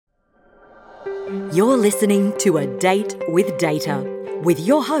You're listening to A Date with Data with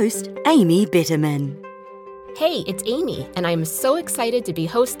your host, Amy Bitterman. Hey, it's Amy, and I'm so excited to be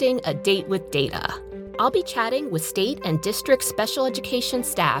hosting A Date with Data. I'll be chatting with state and district special education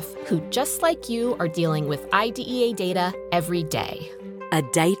staff who, just like you, are dealing with IDEA data every day. A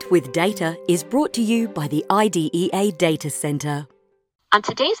Date with Data is brought to you by the IDEA Data Center. On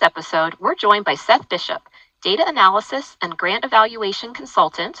today's episode, we're joined by Seth Bishop, Data Analysis and Grant Evaluation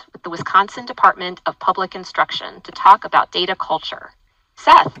Consultant with the Wisconsin Department of Public Instruction, to talk about data culture.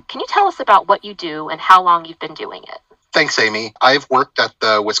 Seth, can you tell us about what you do and how long you've been doing it? Thanks, Amy. I've worked at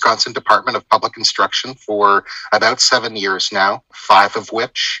the Wisconsin Department of Public Instruction for about 7 years now, 5 of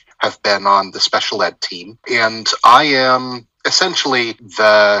which have been on the special ed team. And I am essentially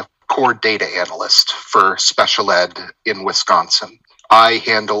the core data analyst for special ed in Wisconsin. I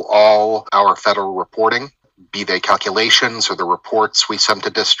handle all our federal reporting, be they calculations or the reports we send to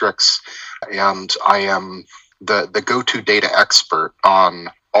districts, and I am the go-to data expert on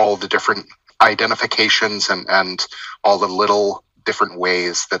all the different identifications and all the little different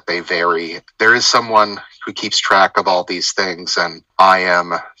ways that they vary. There is someone who keeps track of all these things, and I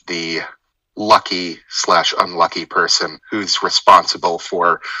am the lucky/unlucky person who's responsible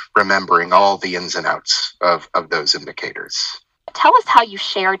for remembering all the ins and outs of those indicators. Tell us how you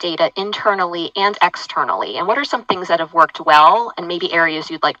share data internally and externally, and what are some things that have worked well and maybe areas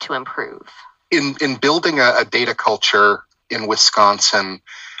you'd like to improve? In building a data culture in Wisconsin,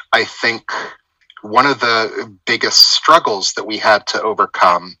 I think one of the biggest struggles that we had to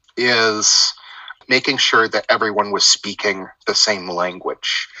overcome is making sure that everyone was speaking the same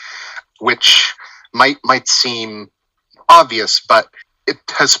language, which might seem obvious, but it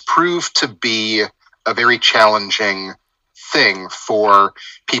has proved to be a very challenging thing for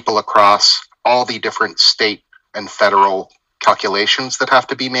people across all the different state and federal calculations that have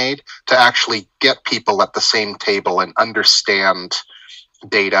to be made to actually get people at the same table and understand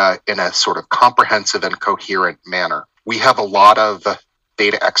data in a sort of comprehensive and coherent manner. We have a lot of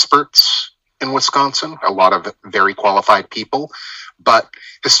data experts in Wisconsin, a lot of very qualified people, but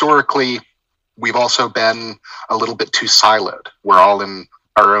historically, we've also been a little bit too siloed. We're all in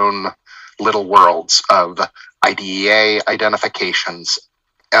our own little worlds of IDEA identifications,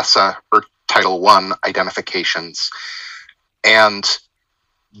 ESSA or Title I identifications. And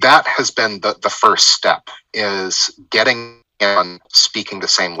that has been the first step, is getting on speaking the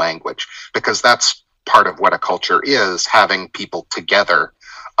same language, because that's part of what a culture is, having people together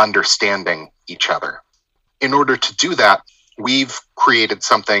understanding each other. In order to do that, we've created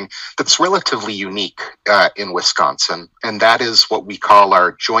something that's relatively unique in Wisconsin, and that is what we call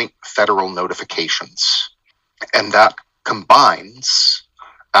our Joint Federal Notifications. And that combines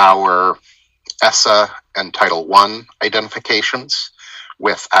our ESSA and Title I identifications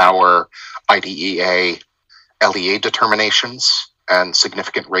with our IDEA LEA determinations and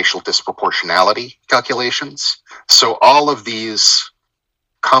significant racial disproportionality calculations. So all of these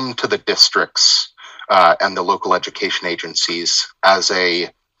come to the districts and the local education agencies as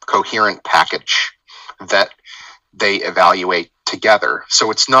a coherent package that they evaluate together. So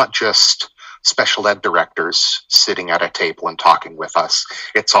it's not just special ed directors sitting at a table and talking with us.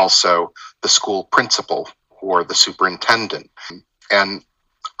 It's also the school principal or the superintendent and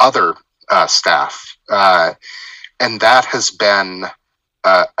other staff. And that has been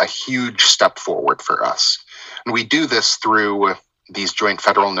a huge step forward for us. And we do this through these joint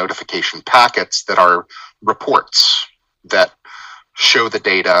federal notification packets that are reports that show the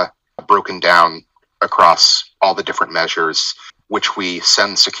data broken down across all the different measures, which we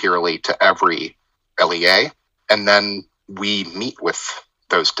send securely to every LEA. And then we meet with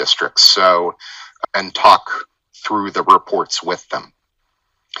those districts and talk through the reports with them.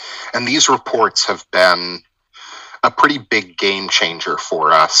 And these reports have been a pretty big game changer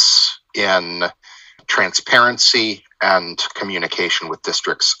for us in transparency and communication with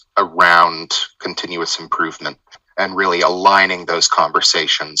districts around continuous improvement and really aligning those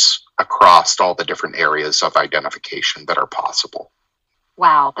conversations across all the different areas of identification that are possible.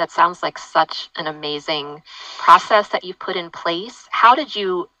 Wow, that sounds like such an amazing process that you've put in place. How did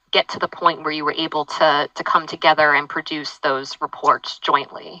you get to the point where you were able to come together and produce those reports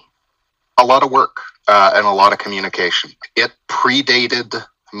jointly? A lot of work and a lot of communication. It predated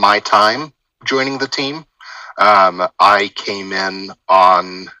my time joining the team. I came in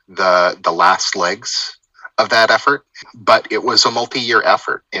on the last legs of that effort, but it was a multi-year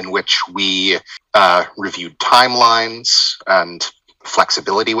effort in which we reviewed timelines and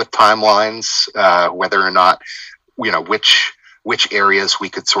flexibility with timelines, whether or not, which areas we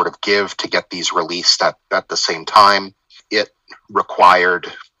could sort of give to get these released at the same time. It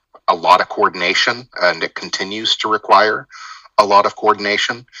required a lot of coordination, and it continues to require a lot of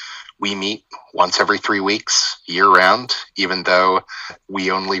coordination. We meet once every 3 weeks, year-round, even though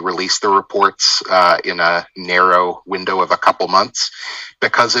we only release the reports in a narrow window of a couple months,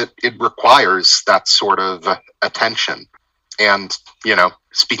 because it requires that sort of attention. And,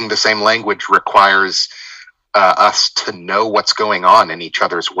 speaking the same language requires us to know what's going on in each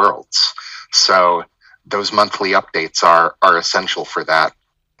other's worlds. So those monthly updates are essential for that.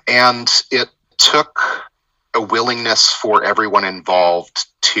 And it took a willingness for everyone involved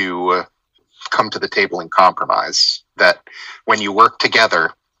to come to the table and compromise, that when you work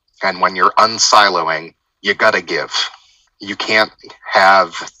together and when you're unsiloing, you gotta give. You can't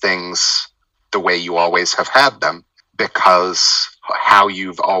have things the way you always have had them, because how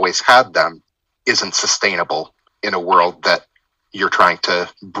you've always had them isn't sustainable in a world that you're trying to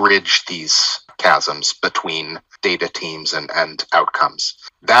bridge these chasms between data teams and outcomes.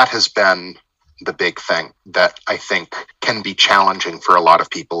 That has been the big thing that I think can be challenging for a lot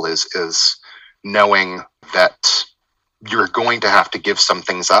of people, is knowing that you're going to have to give some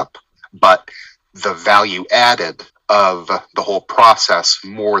things up, but the value added of the whole process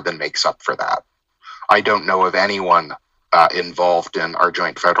more than makes up for that. I don't know of anyone involved in our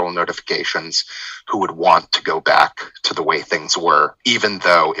joint federal notifications who would want to go back to the way things were, even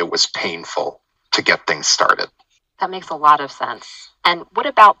though it was painful to get things started. That makes a lot of sense. And what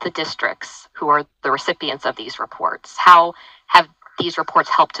about the districts who are the recipients of these reports? How have these reports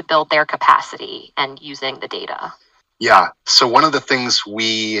helped to build their capacity and using the data? Yeah, so one of the things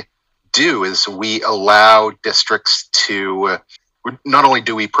we do is we allow districts to, not only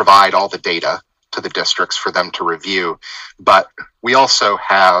do we provide all the data to the districts for them to review, but we also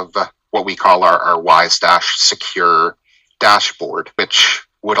have what we call our WISE- secure dashboard, which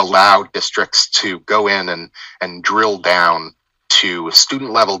would allow districts to go in and drill down to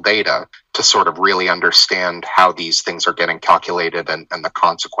student level data to sort of really understand how these things are getting calculated and the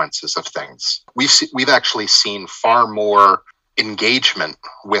consequences of things. We've actually seen far more engagement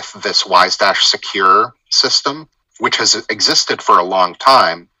with this WISE- secure system, which has existed for a long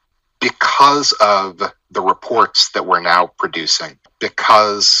time, because of the reports that we're now producing,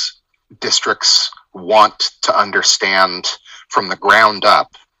 because districts want to understand from the ground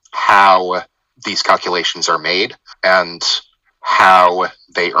up how these calculations are made and how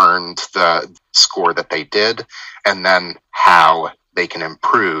they earned the score that they did, and then how they can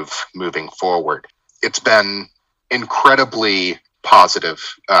improve moving forward. It's been incredibly positive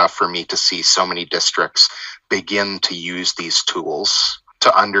for me to see so many districts begin to use these tools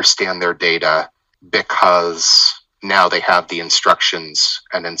to understand their data, because now they have the instructions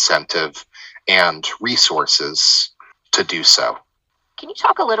and incentive and resources to do so. Can you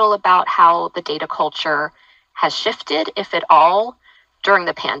talk a little about how the data culture has shifted, if at all, during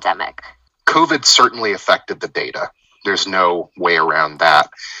the pandemic? COVID certainly affected the data. There's no way around that,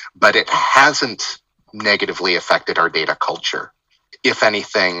 but it hasn't negatively affected our data culture. If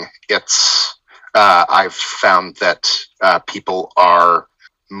anything, I've found that people are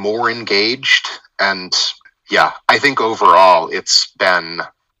more engaged, and I think overall it's been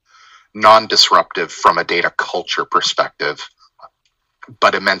non-disruptive from a data culture perspective,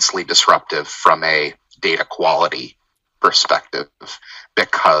 but immensely disruptive from a data quality perspective,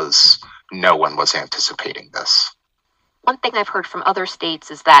 because no one was anticipating this. One thing I've heard from other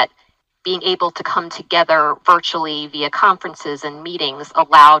states is that being able to come together virtually via conferences and meetings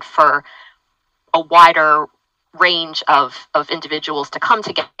allowed for a wider range of individuals to come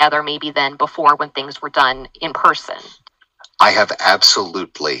together maybe than before, when things were done in person. I have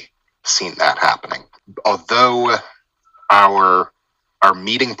absolutely seen that happening. Although our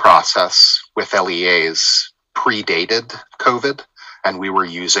meeting process with LEAs predated COVID, and we were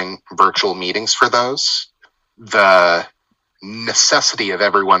using virtual meetings for those, the necessity of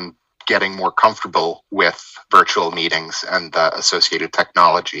everyone getting more comfortable with virtual meetings and the associated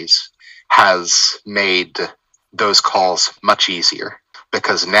technologies has made those calls much easier,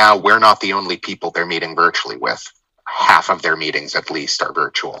 because now we're not the only people they're meeting virtually with. Half of their meetings at least are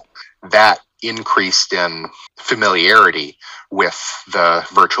virtual. That increased in familiarity with the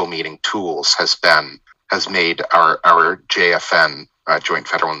virtual meeting tools has made our JFN, Joint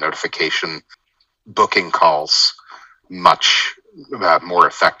Federal Notification, booking calls much more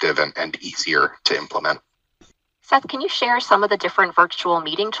effective and easier to implement. Seth, can you share some of the different virtual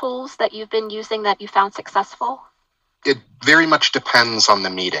meeting tools that you've been using that you found successful? It very much depends on the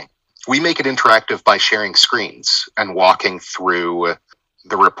meeting. We make it interactive by sharing screens and walking through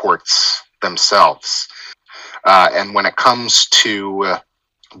the reports themselves. And when it comes to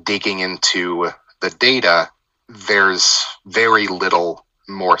digging into the data, there's very little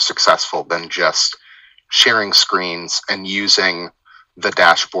more successful than just sharing screens and using the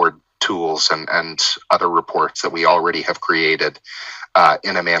dashboard tools and other reports that we already have created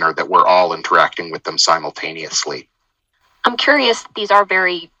in a manner that we're all interacting with them simultaneously. I'm curious, these are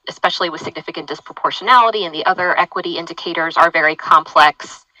very, especially with significant disproportionality and the other equity indicators, are very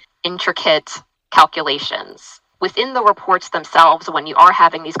complex, intricate calculations. Within the reports themselves, when you are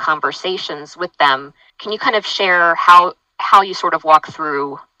having these conversations with them, can you kind of share how you sort of walk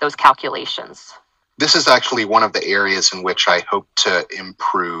through those calculations? This is actually one of the areas in which I hope to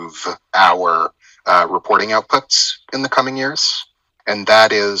improve our reporting outputs in the coming years. And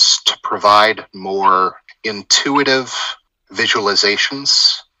that is to provide more intuitive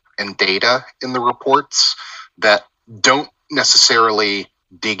visualizations and data in the reports that don't necessarily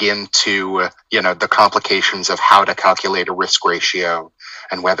dig into, the complications of how to calculate a risk ratio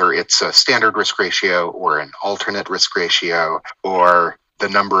and whether it's a standard risk ratio or an alternate risk ratio or the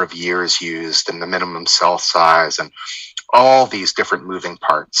number of years used and the minimum cell size and all these different moving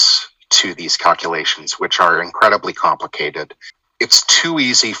parts to these calculations, which are incredibly complicated. It's too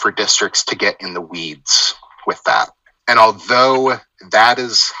easy for districts to get in the weeds with that. And although that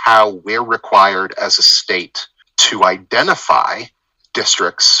is how we're required as a state to identify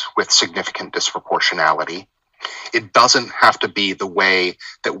districts with significant disproportionality, it doesn't have to be the way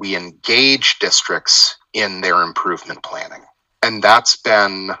that we engage districts in their improvement planning. And that's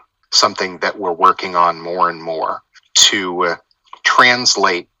been something that we're working on more and more to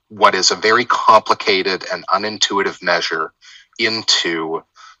translate what is a very complicated and unintuitive measure into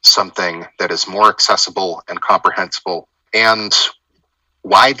something that is more accessible and comprehensible and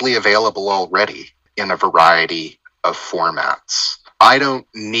widely available already in a variety of formats. I don't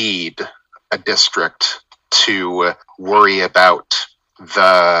need a district to worry about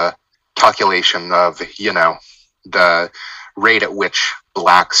the calculation of, the rate at which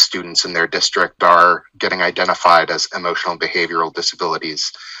Black students in their district are getting identified as emotional and behavioral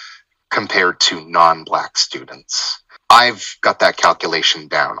disabilities compared to non-Black students. I've got that calculation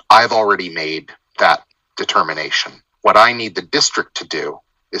down. I've already made that determination. What I need the district to do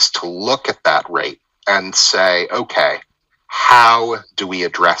is to look at that rate and say, okay, how do we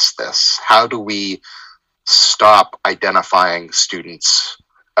address this? How do we stop identifying students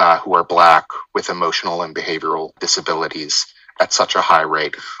who are Black with emotional and behavioral disabilities at such a high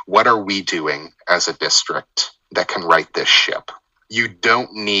rate? What are we doing as a district that can right this ship? You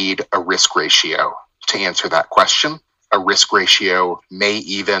don't need a risk ratio to answer that question. A risk ratio may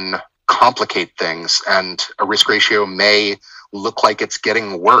even complicate things, and a risk ratio may look like it's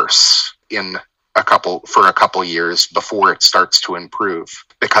getting worse for a couple years before it starts to improve,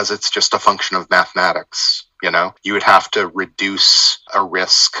 because it's just a function of mathematics. You would have to reduce a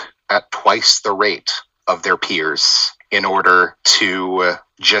risk at twice the rate of their peers in order to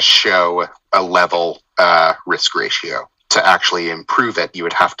just show a level risk ratio. To actually improve it, you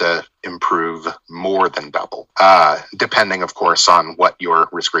would have to improve more than double, depending, of course, on what your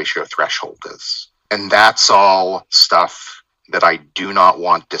risk ratio threshold is. And that's all stuff that I do not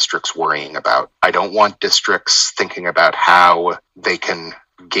want districts worrying about. I don't want districts thinking about how they can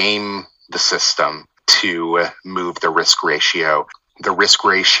game the system to move the risk ratio. The risk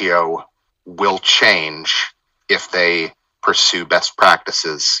ratio will change if they pursue best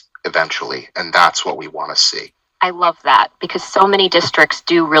practices eventually, and that's what we want to see. I love that, because so many districts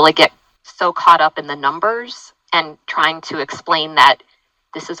do really get so caught up in the numbers and trying to explain that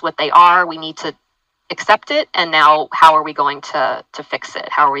this is what they are, we need to accept it, and now how are we going to fix it?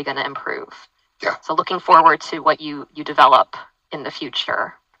 How are we going to improve? Yeah. So looking forward to what you develop in the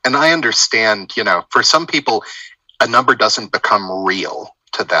future. And I understand, for some people, a number doesn't become real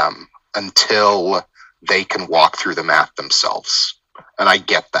to them until they can walk through the math themselves. And I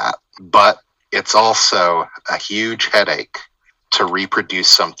get that. But it's also a huge headache to reproduce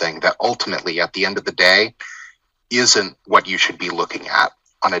something that ultimately, at the end of the day, isn't what you should be looking at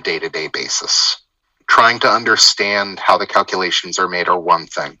on a day-to-day basis. Trying to understand how the calculations are made are one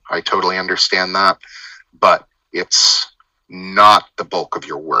thing. I totally understand that, but it's not the bulk of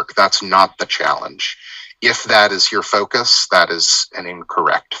your work. That's not the challenge. If that is your focus, that is an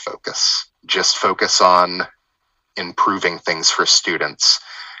incorrect focus. Just focus on improving things for students,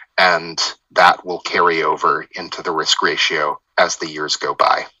 and that will carry over into the risk ratio as the years go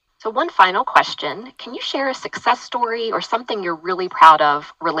by. So one final question, can you share a success story or something you're really proud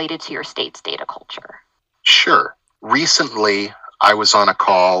of related to your state's data culture? Sure. Recently, I was on a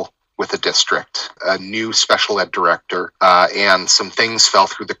call with a district, a new special ed director, and some things fell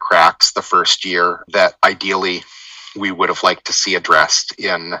through the cracks the first year that ideally we would have liked to see addressed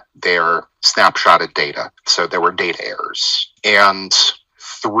in their snapshotted data. So there were data errors. And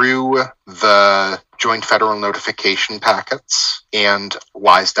through the joint federal notification packets and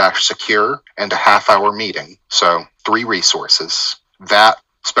Wise-Secure and a half-hour meeting. So 3 resources. That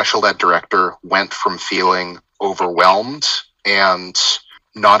special ed director went from feeling overwhelmed and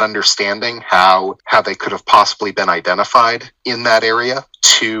not understanding how they could have possibly been identified in that area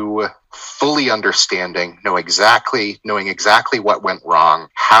to fully understanding, knowing exactly what went wrong,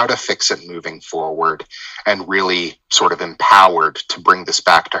 how to fix it moving forward, and really sort of empowered to bring this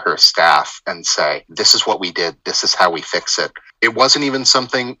back to her staff and say, this is what we did, this is how we fix it. It wasn't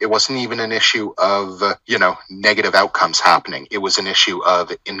even an issue of, negative outcomes happening. It was an issue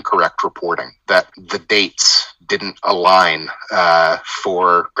of incorrect reporting, that the dates didn't align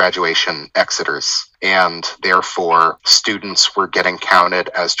for graduation exiters. And therefore, students were getting counted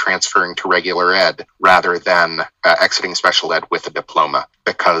as transferring to regular ed rather than exiting special ed with a diploma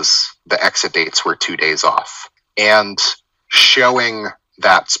because the exit dates were 2 days off. And showing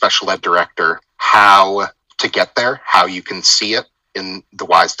that special ed director how to get there, how you can see it in the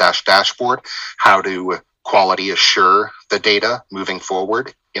Wise dashboard, how to quality assure the data moving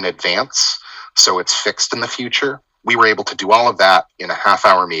forward in advance so it's fixed in the future. We were able to do all of that in a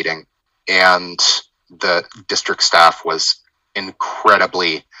half-hour meeting, and the district staff was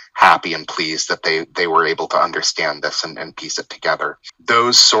incredibly happy and pleased that they were able to understand this and piece it together.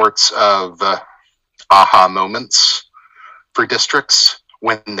 Those sorts of aha moments for districts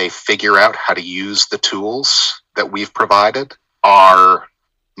when they figure out how to use the tools that we've provided are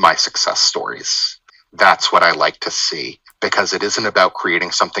my success stories. That's what I like to see, because it isn't about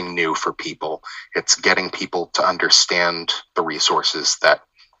creating something new for people. It's getting people to understand the resources that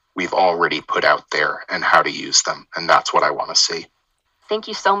we've already put out there and how to use them. And that's what I want to see. Thank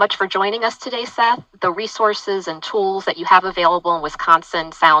you so much for joining us today, Seth. The resources and tools that you have available in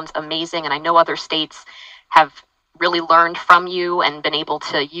Wisconsin sounds amazing. And I know other states have really learned from you and been able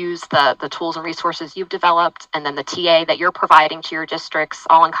to use the tools and resources you've developed. And then the TA that you're providing to your districts,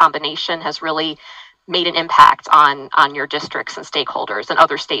 all in combination, has really made an impact on your districts and stakeholders. And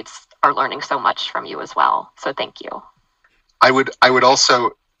other states are learning so much from you as well. So thank you. I would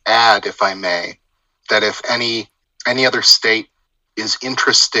also add, if I may, that if any other state is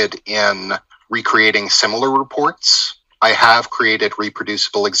interested in recreating similar reports, I have created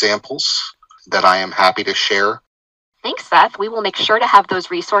reproducible examples that I am happy to share. Thanks, Seth. We will make sure to have those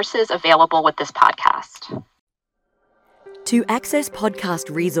resources available with this podcast. To access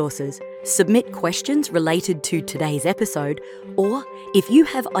podcast resources, submit questions related to today's episode, or if you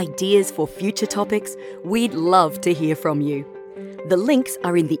have ideas for future topics, we'd love to hear from you. The links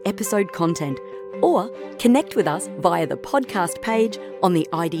are in the episode content, or connect with us via the podcast page on the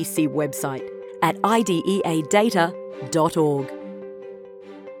IDC website at ideadata.org.